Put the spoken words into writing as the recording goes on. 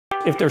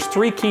If there's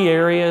three key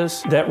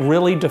areas that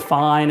really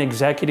define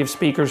Executive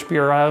Speakers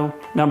Bureau,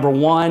 number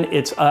one,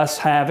 it's us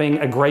having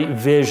a great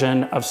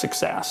vision of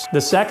success. The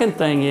second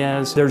thing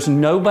is there's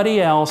nobody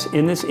else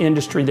in this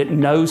industry that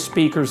knows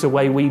speakers the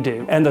way we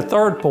do. And the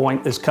third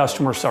point is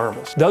customer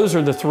service. Those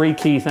are the three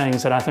key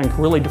things that I think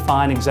really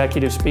define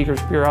Executive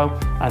Speakers Bureau.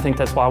 I think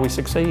that's why we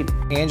succeed.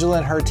 Angela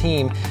and her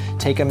team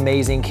take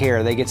amazing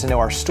care. They get to know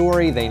our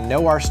story, they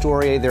know our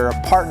story, they're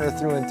a partner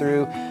through and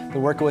through.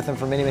 Been working with them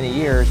for many, many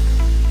years.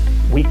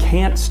 We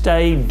can't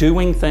stay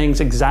doing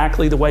things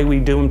exactly the way we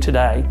do them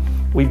today.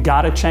 We've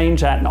got to change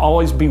that and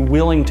always be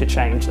willing to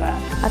change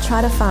that. I try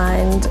to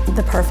find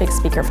the perfect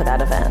speaker for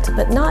that event,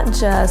 but not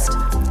just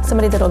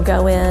somebody that'll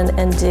go in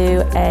and do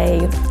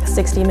a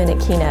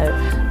 60-minute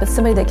keynote, but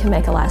somebody that can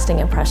make a lasting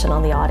impression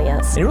on the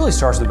audience. It really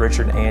starts with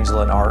Richard and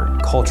Angela and our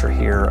culture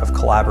here of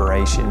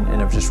collaboration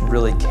and of just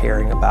really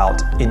caring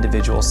about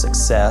individual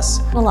success.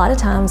 A lot of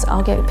times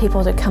I'll get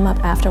people to come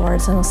up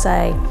afterwards and will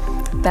say,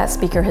 that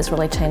speaker has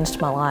really changed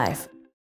my life.